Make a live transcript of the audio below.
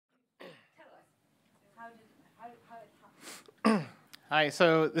Hi,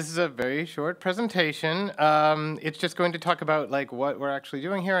 so this is a very short presentation. It's just going to talk about like what we're actually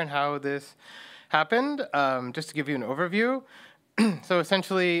doing here and how this happened, just to give you an overview. So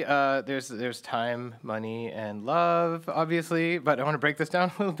essentially, there's time, money, and love, obviously, but I want to break this down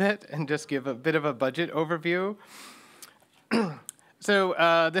a little bit and just give a bit of a budget overview.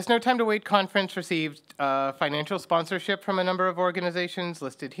 So this No Time to Wait conference received financial sponsorship from a number of organizations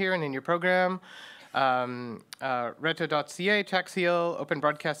listed here and in your program. Reto.ca, Chaxial, Open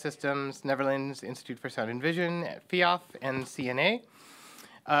Broadcast Systems, Netherlands Institute for Sound and Vision, FIAF, and CNA.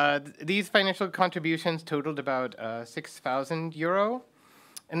 These financial contributions totaled about €6,000.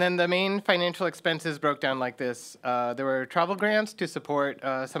 And then the main financial expenses broke down like this. There were travel grants to support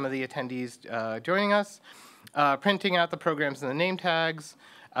some of the attendees joining us, printing out the programs and the name tags,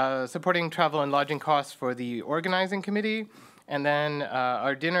 supporting travel and lodging costs for the organizing committee, and then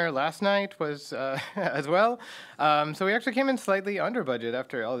our dinner last night was as well. So we actually came in slightly under budget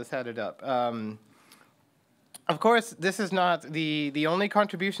after all this added up. Of course, this is not the only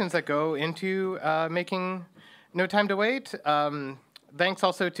contributions that go into making No Time to Wait. Thanks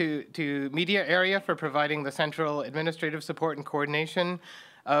also to Media Area for providing the central administrative support and coordination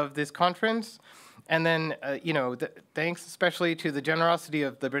of this conference. And then, thanks especially to the generosity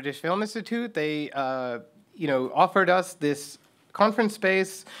of the British Film Institute. They, offered us this conference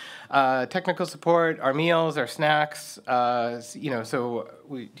space, technical support, our meals, our snacks. So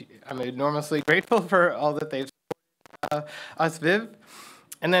I'm enormously grateful for all that they've supported us, Viv.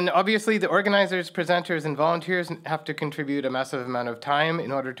 And then obviously the organizers, presenters, and volunteers have to contribute a massive amount of time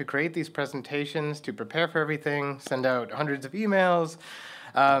in order to create these presentations, to prepare for everything, send out hundreds of emails.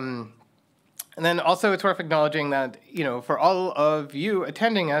 And then also it's worth acknowledging that, for all of you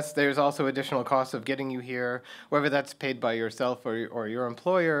attending us, there's also additional costs of getting you here, whether that's paid by yourself or your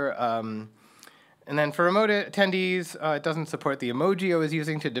employer. And then for remote attendees, it doesn't support the emoji I was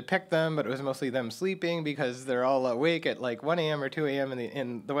using to depict them, but it was mostly them sleeping because they're all awake at like 1 a.m. or 2 a.m.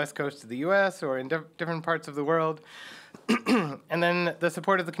 in the west coast of the US or in different parts of the world. And then the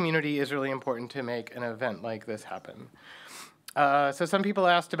support of the community is really important to make an event like this happen. So some people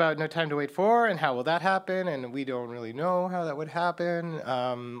asked about No Time to Wait 4 and how will that happen, and we don't really know how that would happen.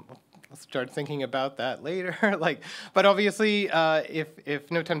 We'll start thinking about that later. But obviously,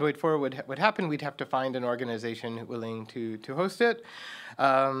 if No Time to Wait 4 would happen, we'd have to find an organization willing to host it,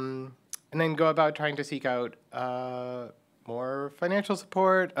 and then go about trying to seek out more financial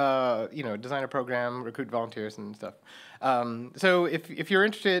support, design a program, recruit volunteers and stuff. So if you're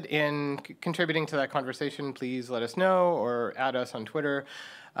interested in contributing to that conversation, please let us know or add us on Twitter.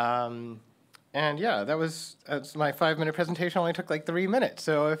 And yeah, that's my 5-minute presentation. Only took like 3 minutes.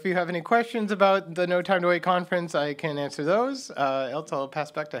 So if you have any questions about the No Time to Wait conference, I can answer those. Else I'll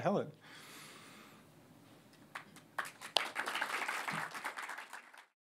pass back to Helen.